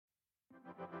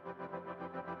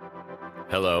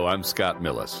Hello, I'm Scott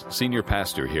Millis, Senior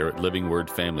Pastor here at Living Word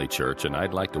Family Church, and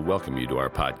I'd like to welcome you to our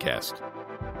podcast.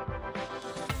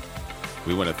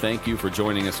 We want to thank you for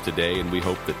joining us today, and we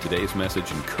hope that today's message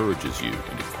encourages you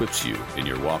and equips you in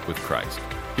your walk with Christ.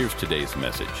 Here's today's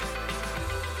message.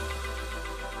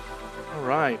 All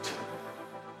right.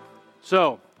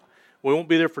 So, we won't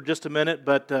be there for just a minute,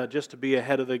 but just to be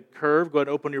ahead of the curve, go ahead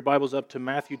and open your Bibles up to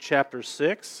Matthew chapter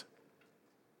 6.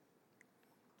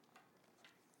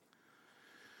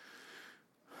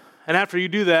 And after you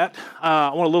do that,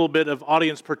 I want a little bit of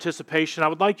audience participation. I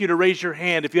would like you to raise your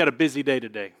hand if you had a busy day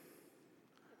today.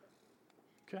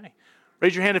 Okay.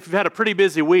 Raise your hand if you've had a pretty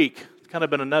busy week. It's kind of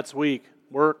been a nuts week.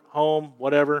 Work, home,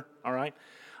 whatever. All right.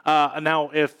 Now,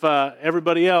 if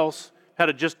everybody else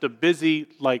had just a busy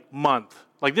month,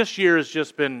 like this year has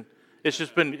just been, it's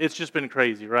just been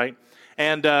crazy, right?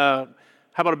 And how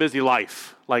about a busy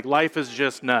life? Like life is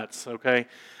just nuts. Okay.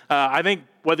 I think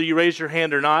whether you raise your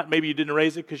hand or not, maybe you didn't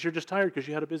raise it because you're just tired because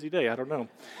you had a busy day. I don't know.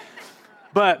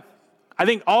 But I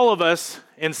think all of us,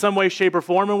 in some way, shape, or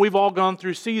form, and we've all gone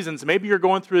through seasons. Maybe you're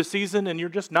going through a season and you're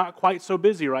just not quite so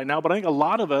busy right now. But I think a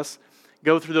lot of us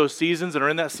go through those seasons and are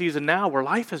in that season now where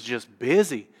life is just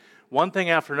busy. One thing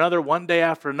after another, one day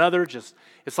after another.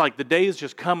 It's like the days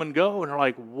just come and go, and we're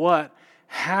like, what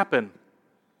happened?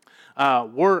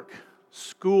 Work,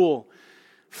 school,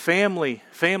 family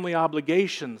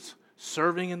obligations,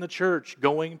 serving in the church,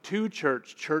 going to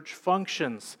church, church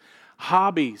functions,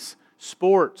 hobbies,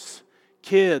 sports,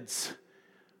 kids,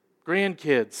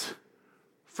 grandkids,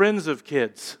 friends of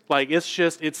kids.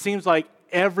 It seems like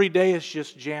every day is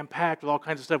just jam-packed with all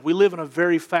kinds of stuff. We live in a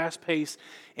very fast-paced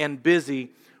and busy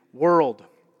world.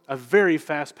 A very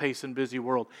fast-paced and busy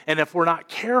world. And if we're not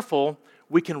careful,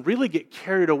 we can really get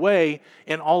carried away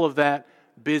in all of that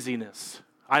busyness.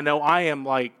 I know I am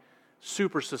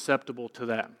super susceptible to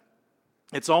that.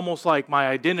 It's almost like my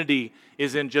identity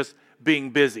is in just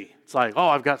being busy. It's like, oh,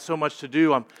 I've got so much to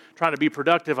do. I'm trying to be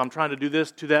productive. I'm trying to do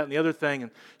this, do that, and the other thing.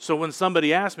 And so when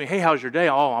somebody asks me, hey, how's your day?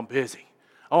 Oh, I'm busy.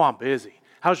 Oh, I'm busy.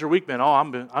 How's your week been? Oh,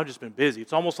 I've just been busy.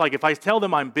 It's almost like if I tell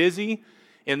them I'm busy,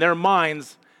 in their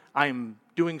minds, I'm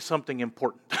doing something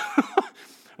important.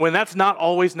 When that's not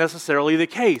always necessarily the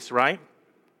case, right?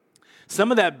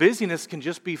 Some of that busyness can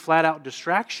just be flat out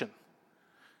distraction,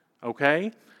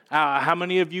 okay? How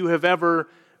many of you have ever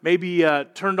maybe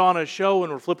turned on a show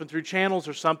and were flipping through channels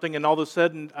or something and all of a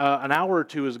sudden an hour or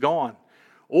two is gone?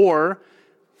 Or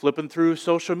flipping through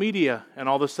social media and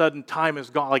all of a sudden time is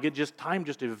gone. Time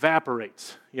just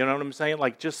evaporates. You know what I'm saying?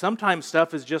 Just sometimes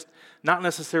stuff is just not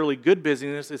necessarily good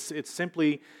busyness. It's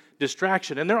simply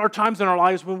distraction. And there are times in our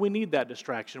lives when we need that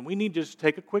distraction. We need to just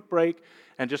take a quick break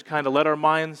and just kind of let our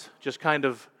minds just kind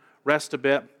of rest a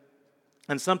bit.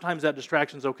 And sometimes that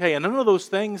distraction's okay. And none of those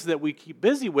things that we keep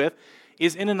busy with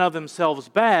is in and of themselves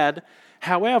bad.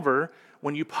 However,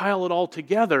 when you pile it all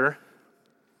together,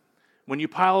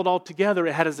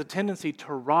 it has a tendency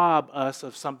to rob us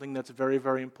of something that's very,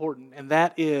 very important. And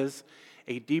that is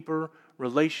a deeper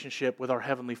relationship with our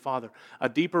Heavenly Father, a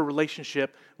deeper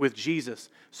relationship with Jesus.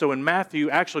 So in Matthew,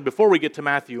 actually, before we get to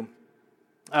Matthew,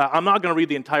 I'm not going to read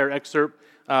the entire excerpt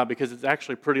because it's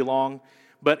actually pretty long.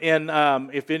 But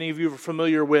if any of you are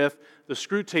familiar with the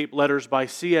Screwtape Letters by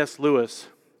C.S. Lewis,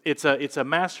 it's a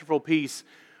masterful piece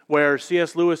where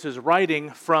C.S. Lewis is writing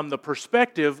from the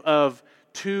perspective of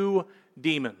two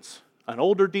demons, an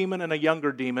older demon and a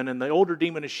younger demon, and the older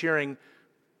demon is sharing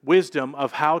wisdom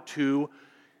of how to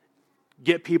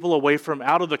get people away from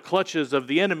out of the clutches of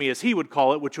the enemy, as he would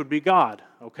call it, which would be God,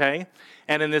 okay?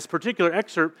 And in this particular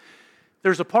excerpt,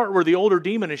 there's a part where the older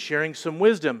demon is sharing some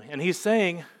wisdom, and he's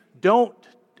saying,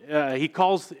 he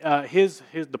calls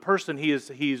the person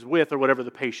he's with, or whatever,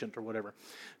 the patient or whatever,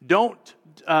 don't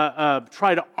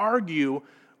try to argue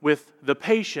with the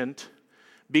patient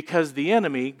because the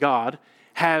enemy, God,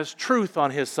 has truth on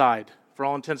his side for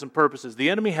all intents and purposes. The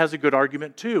enemy has a good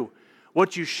argument too.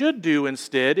 What you should do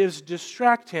instead is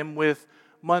distract him with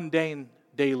mundane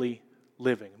daily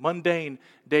living, mundane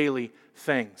daily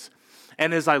things.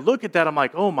 And as I look at that, I'm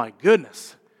like, oh my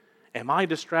goodness, am I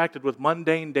distracted with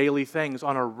mundane daily things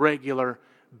on a regular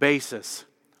basis?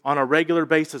 On a regular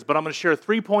basis. But I'm going to share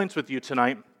 3 points with you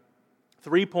tonight.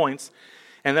 3 points.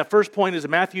 And that first point is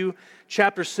Matthew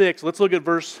chapter 6. Let's look at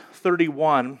verse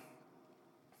 31.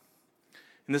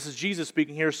 And this is Jesus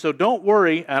speaking here. So don't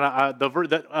worry. And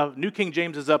the New King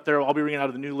James is up there. I'll be reading out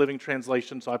of the New Living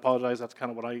Translation, so I apologize. That's kind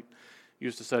of what I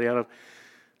used to study out of.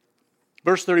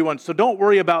 Verse 31, so don't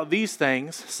worry about these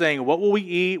things, saying, what will we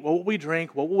eat, what will we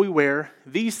drink, what will we wear?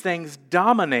 These things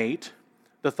dominate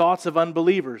the thoughts of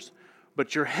unbelievers,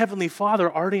 but your heavenly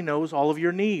Father already knows all of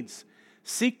your needs.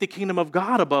 Seek the kingdom of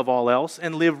God above all else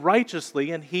and live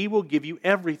righteously, and He will give you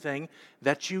everything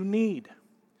that you need.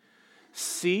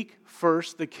 Seek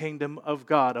first the kingdom of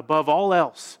God above all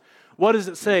else. What does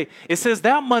it say? It says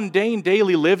that mundane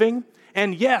daily living,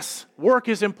 and yes, work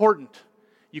is important.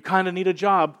 You kind of need a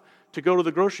job to go to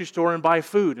the grocery store and buy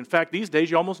food. In fact, these days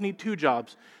you almost need 2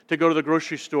 jobs to go to the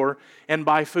grocery store and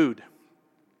buy food.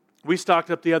 We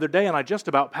stocked up the other day and I just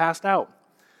about passed out.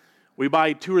 We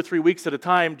buy 2 or 3 weeks at a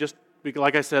time, just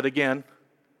like I said again,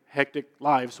 hectic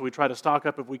lives, so we try to stock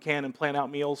up if we can and plan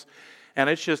out meals. And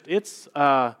it's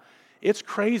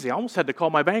crazy. I almost had to call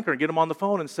my banker and get him on the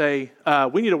phone and say,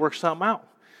 we need to work something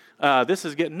out. This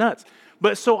is getting nuts.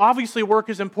 But so obviously work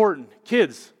is important.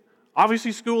 Kids,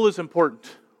 obviously school is important,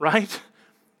 right?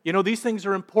 You know, these things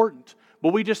are important.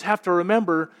 But we just have to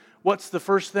remember what's the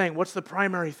first thing, what's the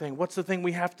primary thing, what's the thing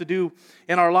we have to do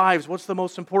in our lives, what's the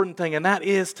most important thing, and that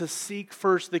is to seek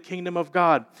first the kingdom of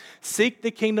God. Seek the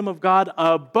kingdom of God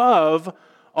above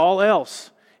all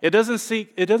else. It doesn't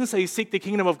say seek the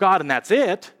kingdom of God and that's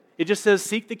it. It just says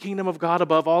seek the kingdom of God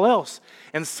above all else.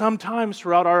 And sometimes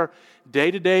throughout our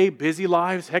day-to-day busy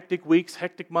lives, hectic weeks,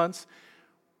 hectic months,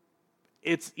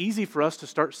 it's easy for us to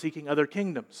start seeking other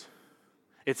kingdoms.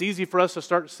 It's easy for us to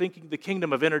start seeking the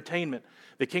kingdom of entertainment,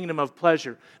 the kingdom of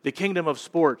pleasure, the kingdom of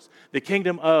sports, the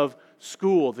kingdom of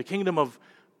school, the kingdom of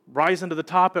rising to the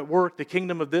top at work, the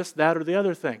kingdom of this, that, or the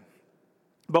other thing.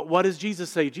 But what does Jesus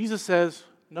say? Jesus says,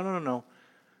 no.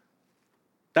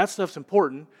 That stuff's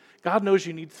important. God knows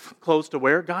you need clothes to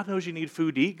wear. God knows you need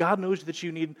food to eat. God knows that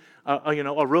you need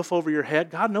a roof over your head.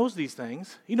 God knows these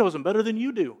things. He knows them better than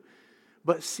you do.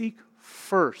 But seek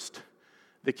first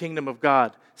the kingdom of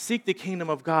God. Seek the kingdom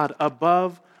of God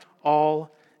above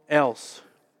all else.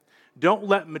 Don't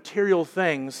let material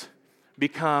things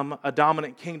become a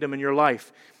dominant kingdom in your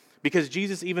life. Because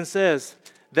Jesus even says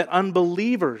that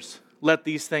unbelievers let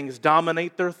these things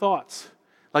dominate their thoughts.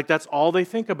 Like that's all they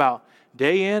think about,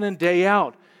 day in and day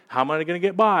out. How am I going to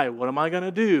get by? What am I going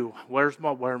to do? What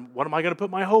am I going to put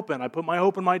my hope in? I put my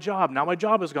hope in my job. Now my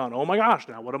job is gone. Oh my gosh,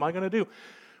 now what am I going to do?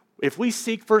 If we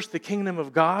seek first the kingdom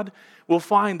of God, we'll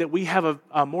find that we have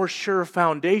a more sure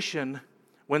foundation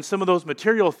when some of those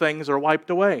material things are wiped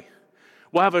away.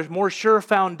 We'll have a more sure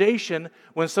foundation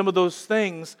when some of those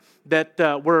things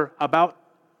that we're about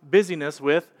busyness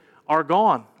with are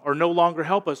gone or no longer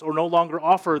help us or no longer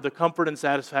offer the comfort and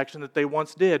satisfaction that they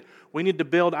once did. We need to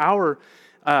build our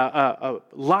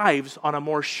lives on a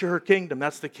more sure kingdom.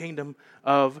 That's the kingdom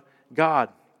of God.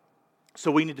 So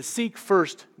we need to seek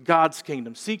first God's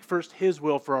kingdom. Seek first His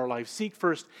will for our life. Seek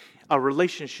first a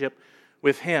relationship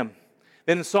with Him.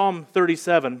 Then in Psalm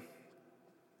 37,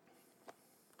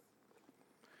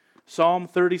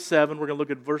 we're going to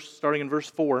look at starting in verse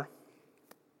 4.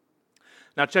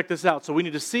 Now check this out. So we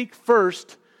need to seek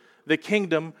first the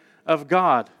kingdom of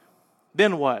God.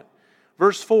 Then what?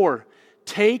 Verse 4,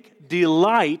 take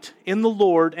delight in the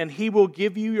Lord, and He will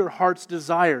give you your heart's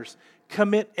desires.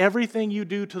 Commit everything you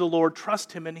do to the Lord.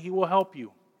 Trust Him, and He will help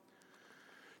you.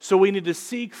 So we need to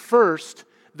seek first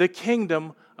the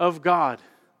kingdom of God.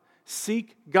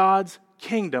 Seek God's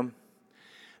kingdom.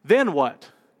 Then what?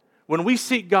 When we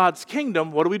seek God's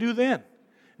kingdom, what do we do then?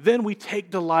 Then we take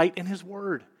delight in His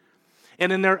word.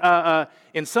 And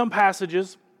in some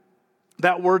passages,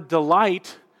 that word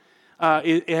delight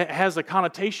it has a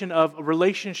connotation of a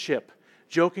relationship,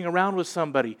 joking around with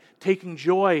somebody, taking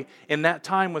joy in that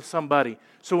time with somebody.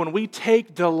 So when we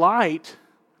take delight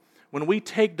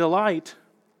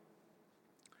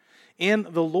in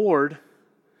the Lord,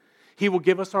 He will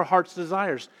give us our heart's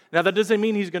desires. Now that doesn't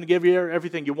mean He's going to give you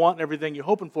everything you want and everything you're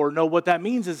hoping for. No, what that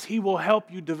means is He will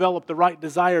help you develop the right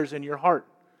desires in your heart.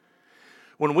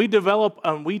 When we develop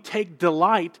and we take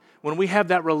delight, when we have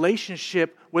that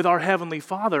relationship with our Heavenly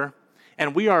Father,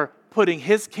 and we are putting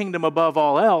His kingdom above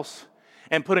all else,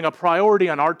 and putting a priority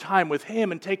on our time with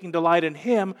Him and taking delight in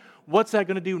Him, what's that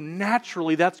going to do?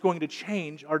 Naturally, that's going to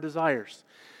change our desires.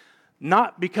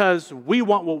 Not because we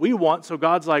want what we want, so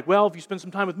God's like, well, if you spend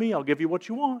some time with me, I'll give you what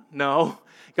you want. No.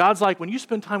 God's like, when you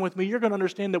spend time with me, you're going to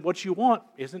understand that what you want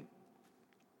isn't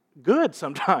good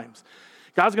sometimes.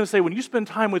 God's going to say, when you spend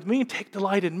time with me and take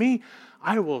delight in me,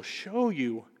 I will show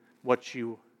you what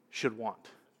you should want.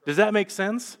 Does that make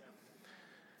sense?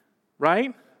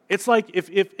 Right? It's like if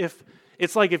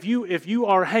you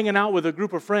are hanging out with a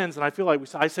group of friends, and I feel like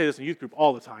I say this in youth group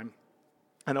all the time.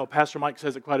 I know Pastor Mike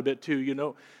says it quite a bit too. You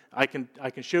know, I can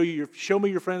show me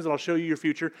your friends, and I'll show you your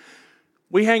future.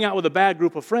 We hang out with a bad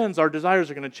group of friends, our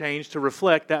desires are going to change to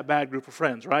reflect that bad group of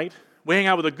friends, right? We hang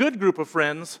out with a good group of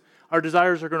friends, our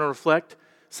desires are going to reflect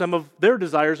some of their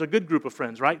desires a good group of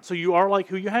friends, right? So you are like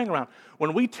who you hang around.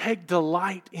 When we take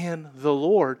delight in the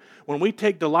Lord, when we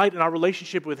take delight in our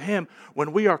relationship with Him,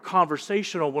 when we are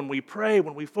conversational, when we pray,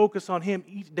 when we focus on Him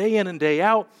each day in and day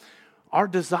out, our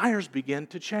desires begin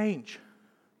to change.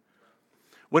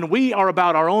 When we are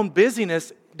about our own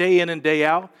busyness day in and day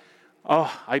out,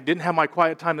 oh, I didn't have my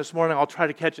quiet time this morning, I'll try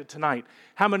to catch it tonight.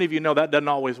 How many of you know that doesn't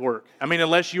always work? I mean,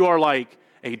 unless you are like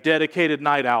a dedicated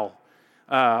night owl.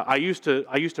 I used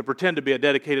to pretend to be a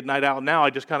dedicated night owl. Now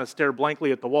I just kind of stare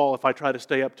blankly at the wall if I try to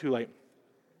stay up too late.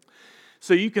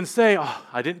 So you can say, oh,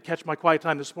 I didn't catch my quiet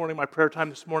time this morning, my prayer time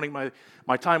this morning,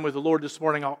 my time with the Lord this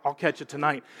morning, I'll catch it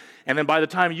tonight. And then by the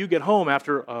time you get home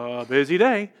after a busy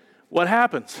day, what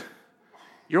happens?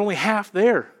 You're only half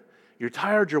there. You're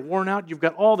tired, you're worn out, you've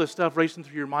got all this stuff racing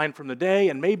through your mind from the day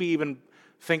and maybe even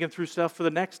thinking through stuff for the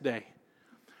next day.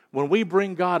 When we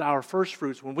bring God our first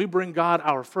fruits, when we bring God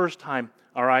our first time,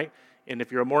 all right, and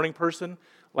if you're a morning person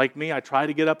like me, I try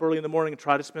to get up early in the morning and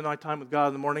try to spend my time with God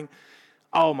in the morning.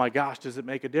 Oh my gosh, does it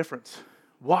make a difference?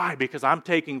 Why? Because I'm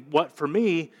taking what for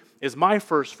me is my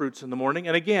first fruits in the morning.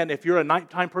 And again, if you're a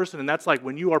nighttime person and that's like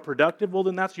when you are productive, well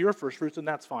then that's your first fruits and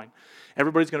that's fine.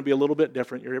 Everybody's going to be a little bit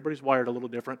different. Everybody's wired a little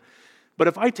different. But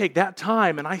if I take that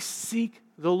time and I seek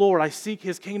the Lord, I seek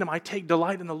His kingdom, I take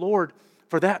delight in the Lord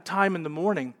for that time in the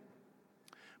morning,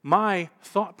 my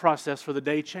thought process for the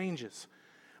day changes.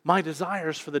 My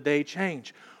desires for the day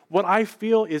change. What I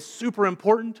feel is super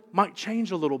important might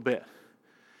change a little bit.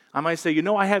 I might say,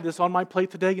 I had this on my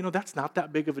plate today. That's not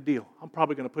that big of a deal. I'm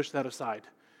probably going to push that aside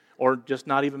or just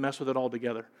not even mess with it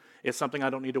altogether. It's something I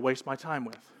don't need to waste my time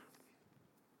with.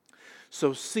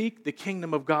 So seek the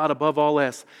kingdom of God above all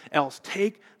else.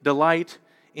 Take delight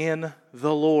in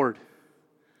the Lord.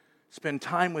 Spend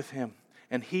time with Him,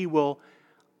 and He will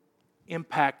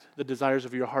impact the desires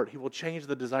of your heart. He will change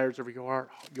the desires of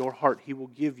your heart. He will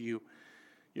give you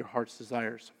your heart's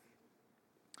desires.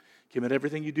 Commit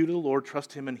everything you do to the Lord,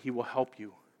 trust Him, and He will help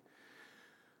you.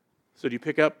 So do you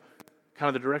pick up kind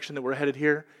of the direction that we're headed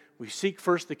here? We seek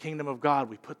first the kingdom of God.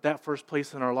 We put that first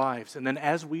place in our lives. And then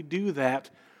as we do that,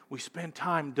 we spend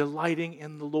time delighting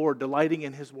in the Lord, delighting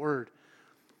in His Word.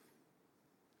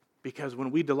 Because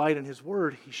when we delight in His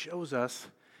Word, He shows us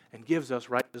and gives us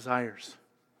right desires.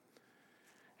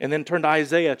 And then turn to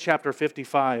Isaiah chapter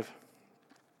 55.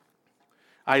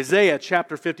 Isaiah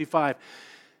chapter 55.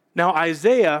 Now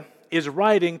Isaiah is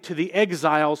writing to the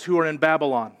exiles who are in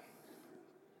Babylon.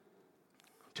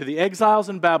 To the exiles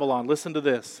in Babylon, listen to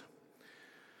this.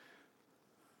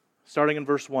 Starting in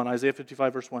verse 1, Isaiah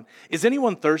 55, verse 1. Is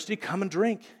anyone thirsty? Come and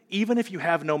drink, even if you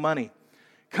have no money.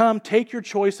 Come, take your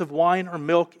choice of wine or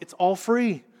milk. It's all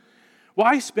free.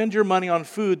 Why spend your money on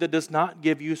food that does not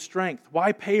give you strength?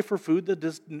 Why pay for food that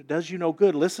does you no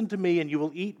good? Listen to me, and you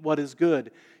will eat what is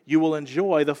good. You will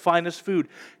enjoy the finest food.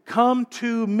 Come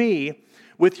to me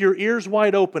with your ears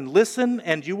wide open. Listen,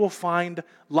 and you will find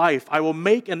life. I will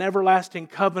make an everlasting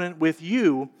covenant with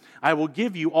you. I will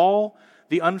give you all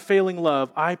the unfailing love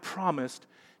I promised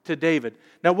to David.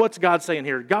 Now, what's God saying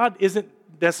here? God isn't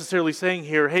necessarily saying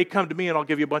here, hey, come to me and I'll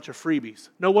give you a bunch of freebies.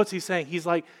 No, what's He saying? He's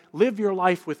like, live your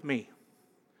life with me.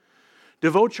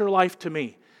 Devote your life to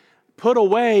me. Put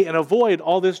away and avoid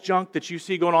all this junk that you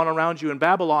see going on around you in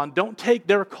Babylon. Don't take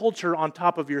their culture on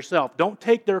top of yourself. Don't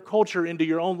take their culture into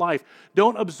your own life.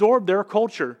 Don't absorb their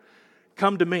culture.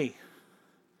 Come to me.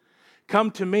 Come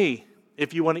to me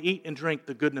if you want to eat and drink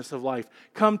the goodness of life.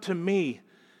 Come to me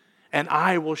and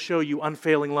I will show you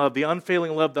unfailing love, the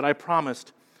unfailing love that I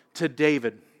promised to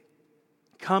David.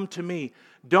 Come to me.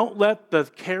 Don't let the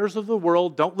cares of the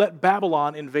world, don't let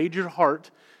Babylon invade your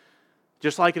heart.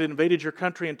 Just like it invaded your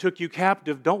country and took you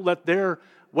captive, don't let their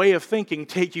way of thinking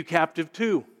take you captive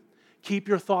too. Keep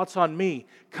your thoughts on me.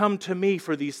 Come to me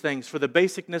for these things, for the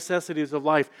basic necessities of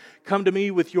life. Come to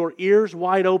me with your ears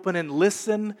wide open and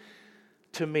listen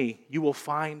to me. You will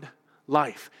find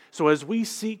life. So as we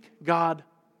seek God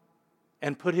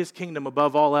and put His kingdom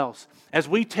above all else, as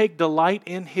we take delight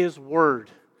in His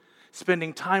Word,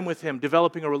 spending time with Him,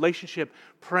 developing a relationship,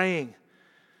 praying,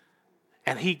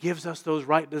 and He gives us those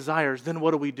right desires, then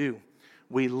what do?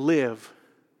 We live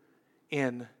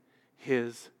in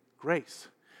His grace.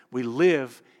 We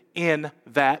live in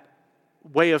that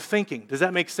way of thinking. Does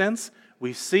that make sense?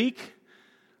 We seek,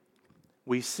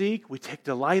 we take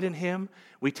delight in Him.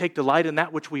 We take delight in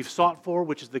that which we've sought for,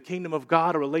 which is the kingdom of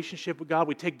God, a relationship with God.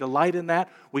 We take delight in that.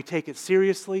 We take it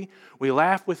seriously. We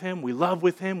laugh with Him. We love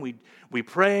with Him. We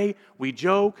pray. We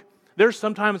joke. There's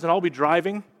sometimes that I'll be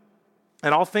driving,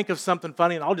 and I'll think of something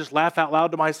funny, and I'll just laugh out loud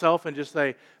to myself and just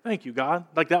say, thank you, God.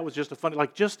 Like that was just a funny,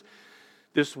 like just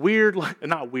this weird,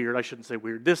 not weird, I shouldn't say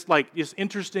weird, this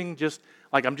interesting, just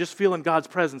like I'm just feeling God's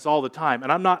presence all the time.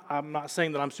 And I'm not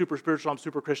saying that I'm super spiritual, I'm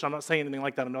super Christian, I'm not saying anything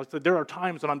like that. There are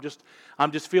times when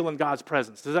I'm just feeling God's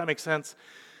presence. Does that make sense?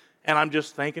 And I'm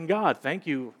just thanking God. Thank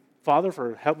you, Father,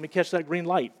 for helping me catch that green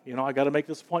light. I got to make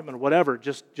this appointment or whatever.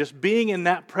 Just being in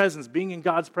that presence, being in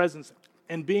God's presence,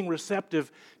 and being receptive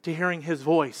to hearing His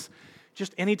voice,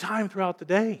 just any time throughout the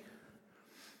day.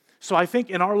 So I think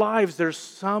in our lives, there's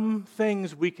some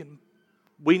things we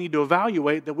need to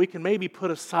evaluate that we can maybe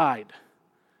put aside.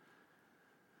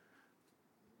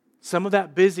 Some of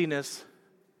that busyness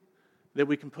that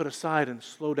we can put aside and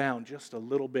slow down just a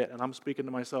little bit. And I'm speaking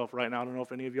to myself right now. I don't know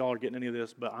if any of y'all are getting any of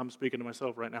this, but I'm speaking to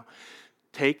myself right now.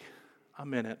 Take a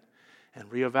minute and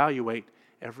reevaluate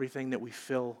everything that we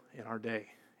fill in our day,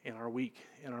 in our week,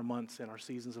 in our months, in our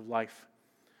seasons of life.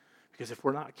 Because if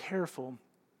we're not careful,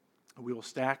 we will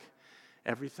stack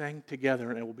everything together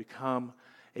and it will become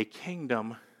a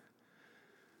kingdom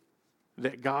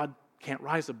that God can't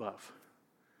rise above.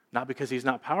 Not because He's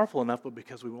not powerful enough, but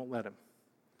because we won't let Him.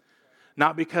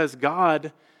 Not because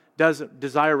God doesn't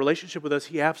desire a relationship with us.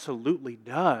 He absolutely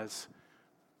does.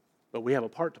 But we have a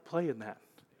part to play in that.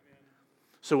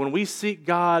 So when we seek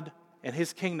God and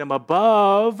His kingdom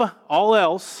above all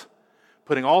else,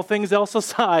 putting all things else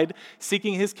aside,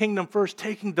 seeking His kingdom first,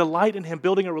 taking delight in Him,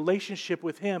 building a relationship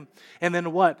with Him, and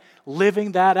then what?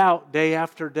 Living that out day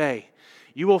after day.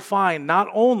 You will find not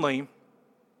only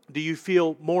do you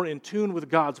feel more in tune with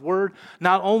God's Word,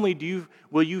 not only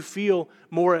will you feel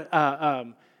more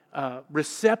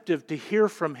receptive to hear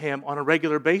from Him on a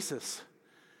regular basis,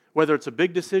 whether it's a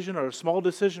big decision or a small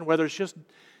decision, whether it's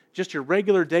just your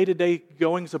regular day-to-day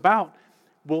goings about,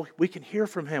 well, we can hear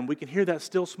from Him. We can hear that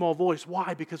still small voice.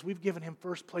 Why? Because we've given Him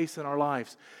first place in our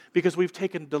lives. Because we've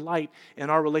taken delight in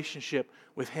our relationship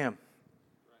with Him.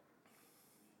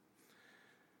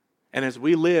 And as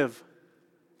we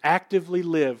actively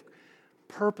live,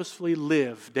 purposefully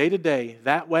live day to day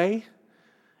that way,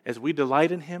 as we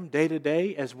delight in Him day to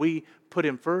day, as we put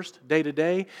Him first day to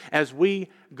day, as we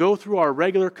go through our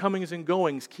regular comings and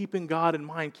goings, keeping God in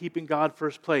mind, keeping God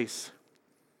first place,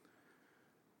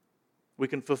 we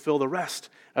can fulfill the rest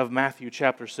of Matthew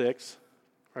chapter 6.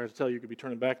 If I was to tell you could be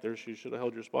turning back there, so you should have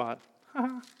held your spot.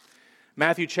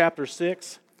 Matthew chapter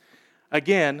 6,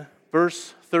 again,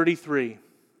 verse 33.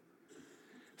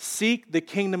 Seek the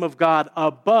kingdom of God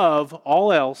above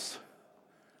all else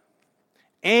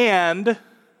and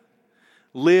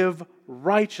live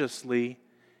righteously,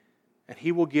 and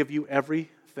He will give you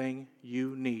everything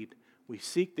you need. We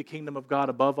seek the kingdom of God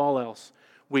above all else.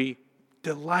 We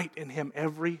delight in Him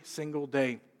every single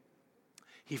day.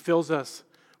 He fills us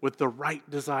with the right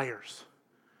desires.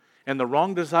 And the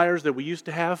wrong desires that we used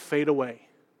to have fade away.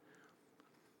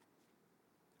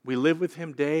 We live with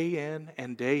Him day in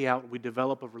and day out. We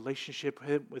develop a relationship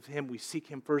with Him. We seek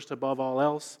Him first above all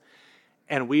else.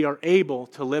 And we are able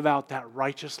to live out that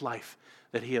righteous life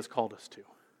that He has called us to.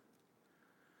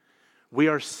 We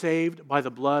are saved by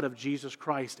the blood of Jesus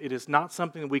Christ. It is not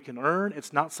something that we can earn.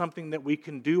 It's not something that we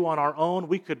can do on our own.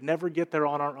 We could never get there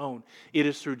on our own. It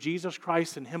is through Jesus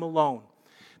Christ and Him alone.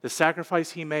 The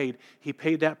sacrifice He made, He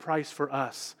paid that price for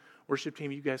us. Worship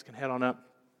team, you guys can head on up.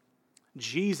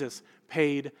 Jesus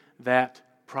paid that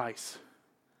price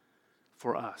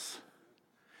for us.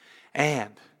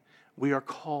 And we are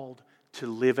called to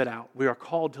live it out. We are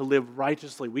called to live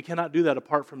righteously. We cannot do that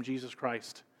apart from Jesus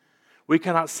Christ. We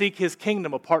cannot seek His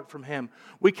kingdom apart from Him.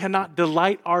 We cannot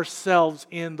delight ourselves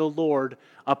in the Lord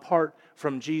apart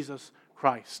from Jesus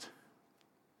Christ.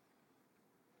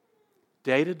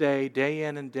 Day to day, day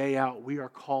in and day out, we are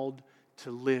called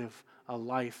to live a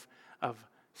life of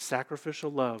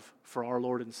sacrificial love for our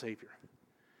Lord and Savior.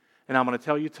 And I'm going to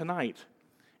tell you tonight,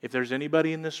 if there's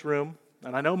anybody in this room,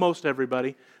 and I know most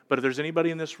everybody, but if there's anybody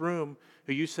in this room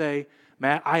who you say,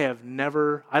 Matt, I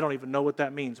don't even know what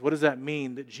that means. What does that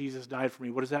mean that Jesus died for me?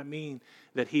 What does that mean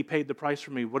that He paid the price for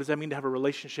me? What does that mean to have a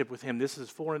relationship with Him? This is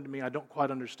foreign to me. I don't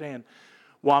quite understand.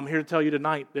 Well, I'm here to tell you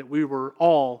tonight that we were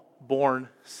all born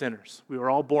sinners. We were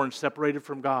all born separated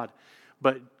from God.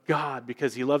 But God,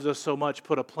 because He loves us so much,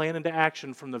 put a plan into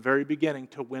action from the very beginning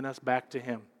to win us back to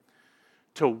Him.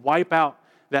 To wipe out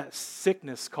that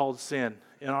sickness called sin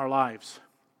in our lives.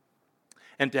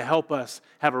 And to help us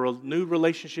have a new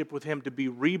relationship with Him, to be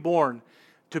reborn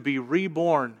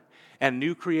and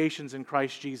new creations in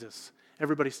Christ Jesus.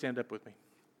 Everybody stand up with me.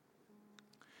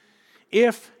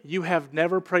 If you have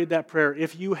never prayed that prayer,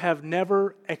 if you have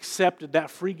never accepted that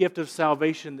free gift of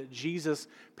salvation that Jesus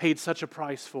paid such a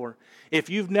price for, if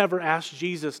you've never asked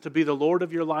Jesus to be the Lord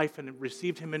of your life and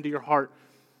received Him into your heart,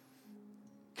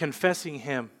 confessing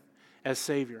Him as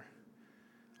Savior,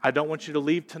 I don't want you to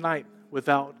leave tonight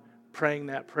without praying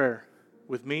that prayer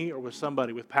with me or with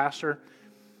somebody, with Pastor,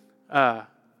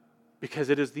 because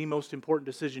it is the most important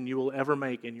decision you will ever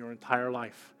make in your entire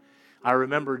life. I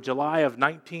remember July of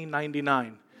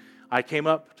 1999. I came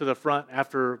up to the front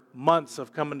after months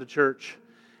of coming to church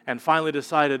and finally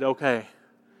decided, okay,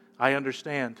 I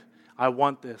understand. I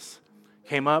want this.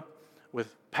 Came up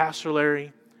with Pastor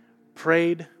Larry,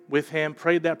 prayed with him,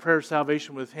 prayed that prayer of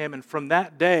salvation with him, and from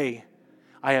that day,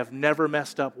 I have never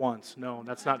messed up once. No,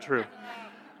 that's not true.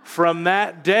 From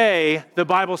that day, the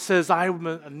Bible says I'm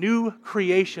a new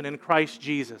creation in Christ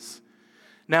Jesus.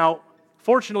 Now,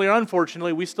 fortunately or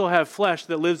unfortunately, we still have flesh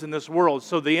that lives in this world.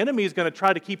 So the enemy is going to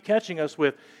try to keep catching us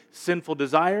with sinful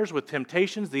desires, with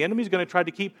temptations. The enemy is going to try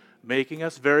to keep making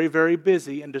us very, very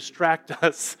busy and distract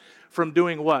us from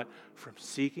doing what? From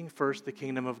seeking first the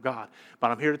kingdom of God. But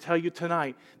I'm here to tell you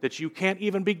tonight that you can't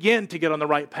even begin to get on the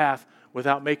right path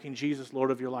without making Jesus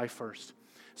Lord of your life first.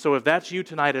 So if that's you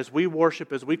tonight, as we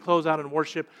worship, as we close out in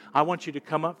worship, I want you to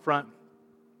come up front.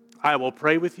 I will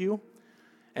pray with you.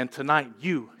 And tonight,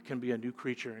 you can be a new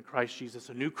creature in Christ Jesus,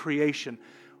 a new creation,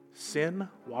 sin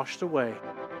washed away.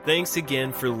 Thanks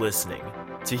again for listening.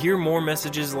 To hear more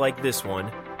messages like this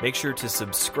one, make sure to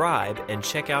subscribe and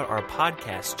check out our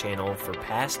podcast channel for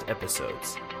past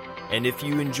episodes. And if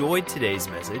you enjoyed today's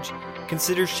message,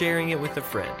 consider sharing it with a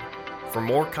friend. For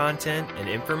more content and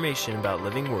information about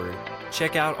Living Word,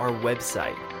 check out our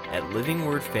website at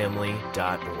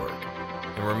livingwordfamily.org.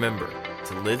 And remember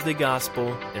to live the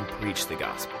gospel and preach the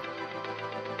gospel.